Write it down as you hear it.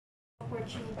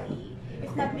opportunity.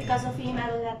 If not because of him,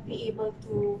 I will not be able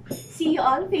to see you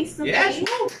all face to face.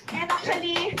 And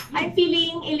actually, I'm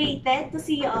feeling elated to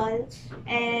see you all.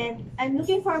 And I'm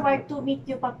looking forward to meet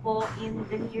you pa po in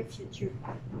the near future.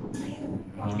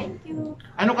 Thank you.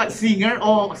 Ano ka, singer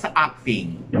o sa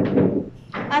acting?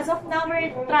 As of now, we're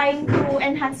trying to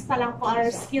enhance pa lang po our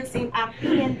skills in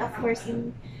acting and of course in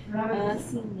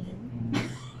singing.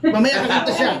 Mamaya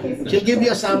kakanta siya. She'll give you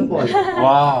a sample.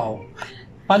 Wow.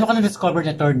 Paano ka na-discover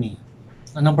ni Attorney?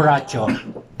 Anong Topacio?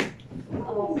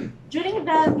 During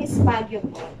the Miss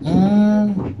Bagong po.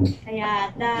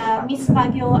 Kaya the Miss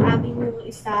Bagong Avenue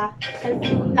is a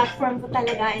platform po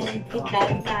talaga, and with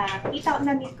that,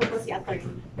 na-meet ko po si Atty.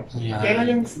 Yeah. Kailan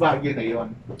yung Miss Baguio na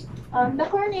yun? The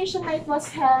coronation night was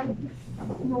held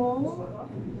no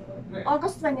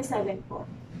August 27 po.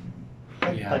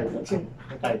 Yeah.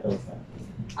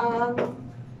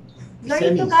 Glory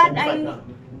to God,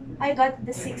 I got the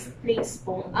 6th place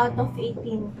po out of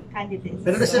 18 candidates.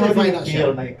 Pero na semifinal siya.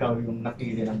 Na ikaw yung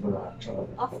napili ng Topacio.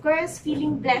 Of course,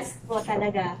 feeling blessed po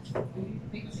talaga.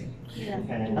 Yeah.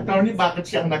 Attorney, bakit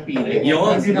siyang napili?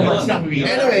 Kasi naman siyang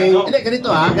winner. Anyway, ganito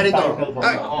ganito.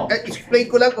 Explain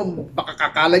ko lang kung baka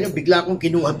kakala nyo, bigla akong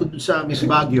kinuha po dun sa Miss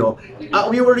Baguio.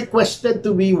 We were requested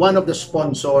to be one of the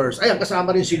sponsors. Ayan,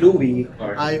 kasama rin si Louie,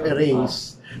 I'm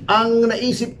Erase. Ang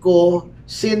naisip ko,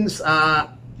 since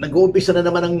nag-uumpisa na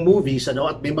naman ng movies, at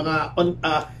may mga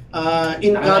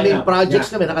incoming projects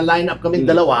kami, naka-line up kami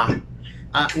dalawa,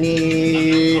 ni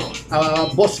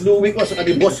Boss Louie ko sa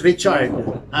ni Boss Richard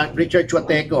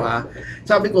Chuateco,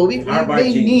 sabi ko we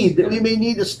may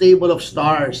need a stable of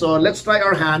stars, so let's try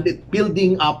our hand at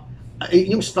building up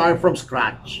yung star from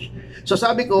scratch. So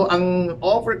sabi ko, ang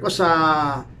offer ko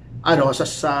sa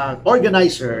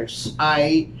organizers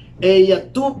ay a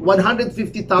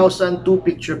 150,000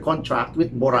 two-picture contract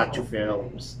with Topacio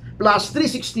Films plus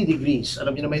 360 degrees.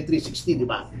 Alam niyo naman yung 360, di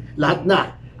ba? Lahat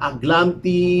na. Ang glam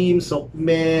team,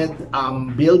 sockmed,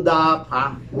 build-up,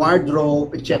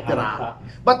 wardrobe, etc.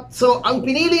 But so, ang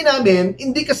pinili namin,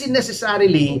 hindi kasi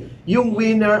necessarily yung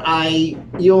winner ay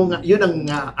yun ang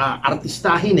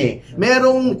artistahin eh.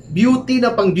 Merong beauty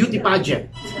na pang beauty pageant,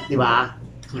 di ba?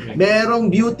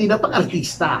 Merong beauty na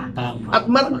pang-artista.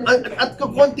 At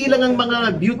konti lang ang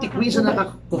mga beauty queens na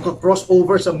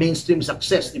nakaka-crossover sa mainstream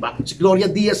success, di ba? Si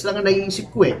Gloria Diaz lang ang naiisip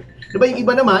ko eh. Di ba yung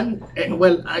iba naman,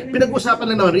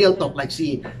 pinag-usapan lang naman real talk, like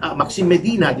si Maxine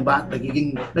Medina, di ba?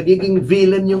 Nagiging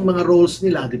villain yung mga roles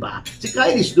nila, di ba? Si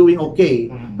Kylie's doing okay.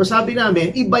 So sabi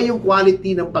namin, iba yung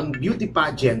quality ng pang-beauty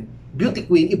pageant, beauty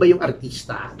queen, iba yung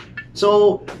artista.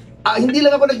 So, hindi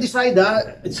lang ako nag-decide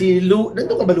si Lou,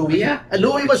 nandun ka ba Louie?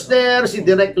 Louie was there, si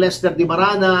Direk Lester Di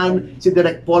Maranan, si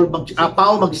Direk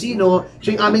Pao Magsino,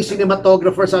 siya yung aming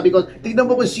cinematographer. Sabi ko, tignan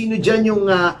mo kung sino dyan yung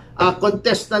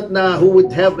contestant na who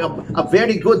would have a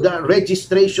very good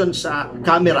registration sa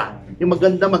camera, yung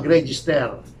maganda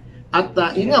mag-register. At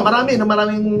yun nga,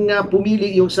 maraming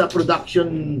pumili yung sa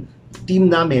production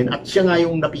team namin at siya nga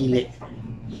yung napili.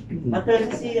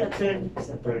 Attorney, si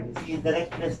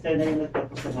Direct Lester na yung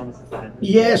nagpapasama sa panel.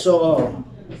 Yes, oo.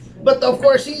 But of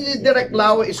course, si Direct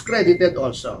Lau is credited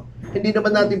also. Hindi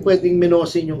naman natin pwedeng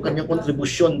minosin yung kanyang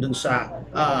kontribusyon dun sa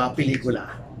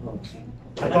pelikula.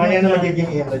 At kaya na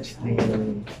magiging image ni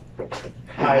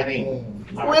Hiring.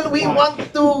 Well, we want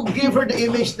to give her the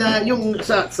image na yung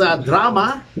sa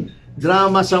drama,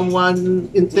 someone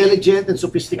intelligent and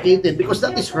sophisticated, because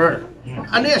that is her.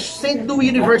 Ano yan? St. Louis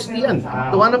University yan.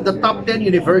 One of the top 10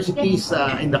 universities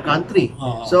in the country.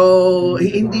 So,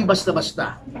 hindi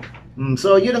basta-basta.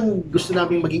 So, yun ang gusto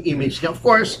namin maging image niya. Of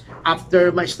course, after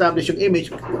ma-establish yung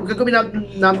image, gagawin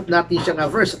natin siyang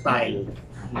versatile.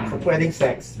 So, pwedeng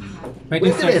sexy.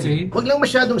 Pwedeng sexy? Huwag lang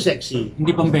masyadong sexy.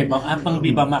 Hindi pang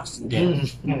Viva Max. Hindi.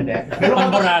 Pero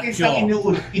Pang mga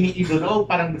Topacio. iniidolo,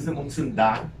 parang gusto mong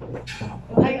sundan.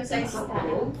 Ayun sa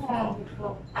style.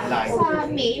 Sa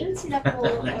mail, sila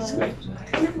po, Mr.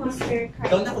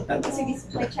 Carl. Sige,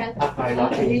 my child.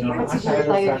 Siguro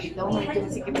tayo dito, medyo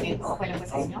masikip nito. Okay lang ba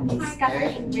sa inyo? Miss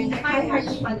Catherine Brenner.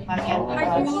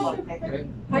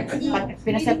 Heartney.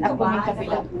 Pinaset up ko yung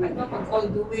kabila.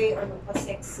 All the way or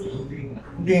pa-sexy.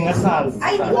 hindi nga salsa.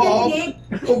 Ay, hindi.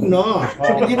 Huwag na.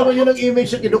 Hindi naman yun ang image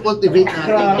na kinukultivate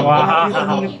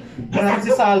natin. Grabe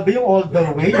si Salve yung all the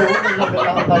way.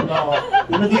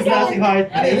 Nagigla si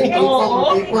Heartney.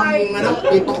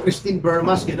 Ito Christine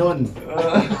Bermas, gano'n.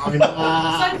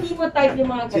 Saan di mo type yung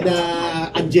mga Sina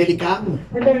Angelica.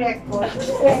 For the record.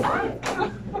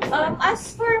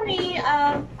 As for me,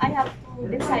 I have to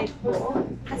decide po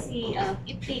kasi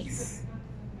it takes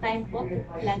time po to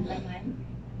plan naman.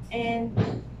 And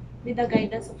with the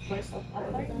guidance, of course, of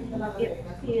attorney, if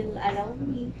he'll allow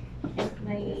me and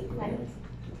my family.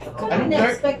 So, ano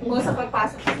na-expect mo sa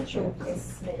pagpasok sa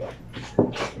showbiz?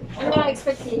 Ano ang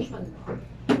expectation mo?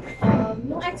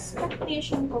 Yung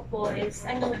expectation ko po is,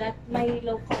 I know that my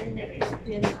local network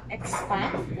will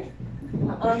expand.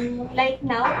 Like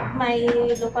now, my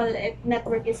local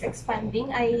network is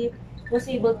expanding. I was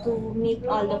able to meet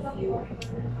all of you.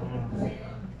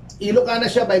 Ilocana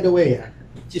siya, by the way.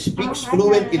 She speaks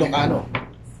fluent Ilocano.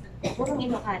 Purong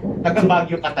Ilocano. Taga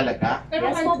Baguio ka talaga?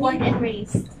 Yes po, born and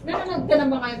raised. Nanonood ka ng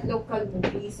mga local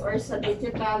movies or sa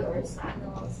digital or sa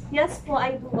ano? Yes po,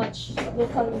 I do watch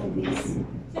local movies.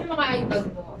 Sino mga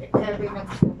idol mo? If ever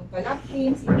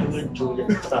mag-Kilatisin,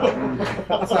 Juliet sa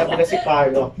nakasabi na si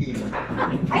Carlo King.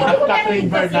 Ay, hindi ko Catherine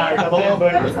Bernard.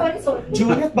 Sorry.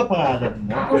 Juliet ba pangalan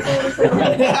mo? Oh, sorry.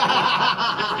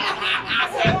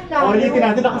 O, ulitin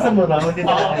natin nakasama na.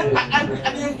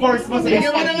 Ano yung course mo sa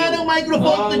Bigyan mo na nga ng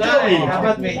microphone to Joy.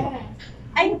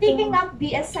 I'm taking up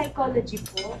BS Psychology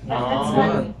po.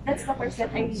 That's the course that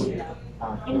I really love.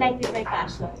 In line with my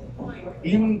passion.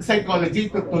 Yung psychology,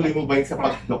 tutuloy mo ba yung sa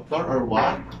pag-doktor or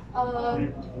what?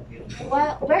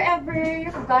 Well, wherever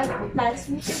God plans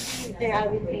me to be, there I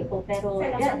will be po. Pero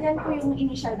yan po yung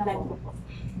initial plan ko po.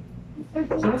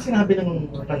 Sino sinabi ng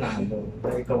panalo na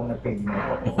ikaw ang napili mo?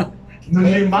 Nung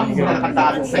limang sila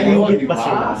nakatago sa iyo, di ba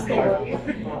sila?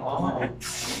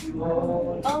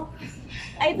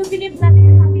 I do believe na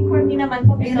they're happy for me naman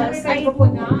po because I do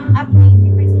update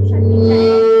in my social media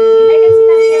and I can see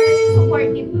that they're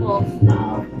supportive po.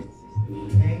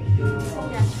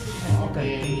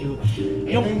 Okay.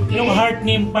 Yung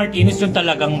Heartney Martinez yung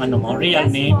talagang ano mo, real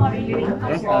name?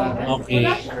 Okay.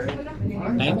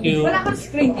 Thank you. Wala kang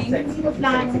screening. Sino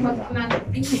plan magpalit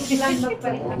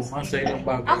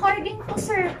According to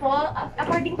sir po,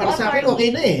 according to Para sa akin, okay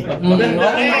na eh.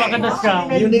 Okay, maganda siya.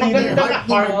 Yun din yung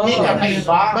Heartney,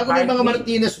 Bago na yung mga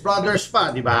Martinez brothers pa,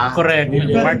 di ba? Correct.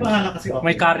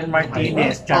 May Karen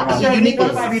Martinez. Si Unique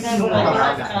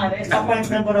Kapag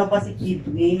na ba si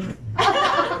Kidney?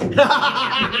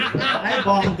 Ay,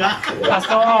 bongga.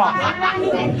 Kaso,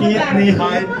 Heartney,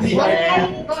 Heartney.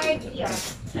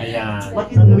 ayan. Ba't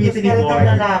yung umitin ni Boy?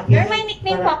 You're my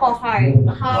nickname po ako, Heart.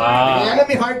 Kaya Wow. alam,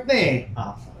 may heart na eh.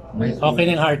 Okay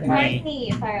ng Heartney. Heartney,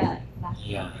 para.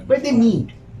 Ayan. Pwede me.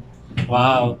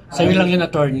 Wow. Sa'yo lang yun,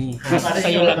 attorney.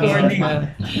 Sa'yo lang yun.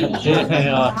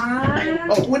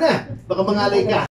 Oh, una. Baka mangalay ka.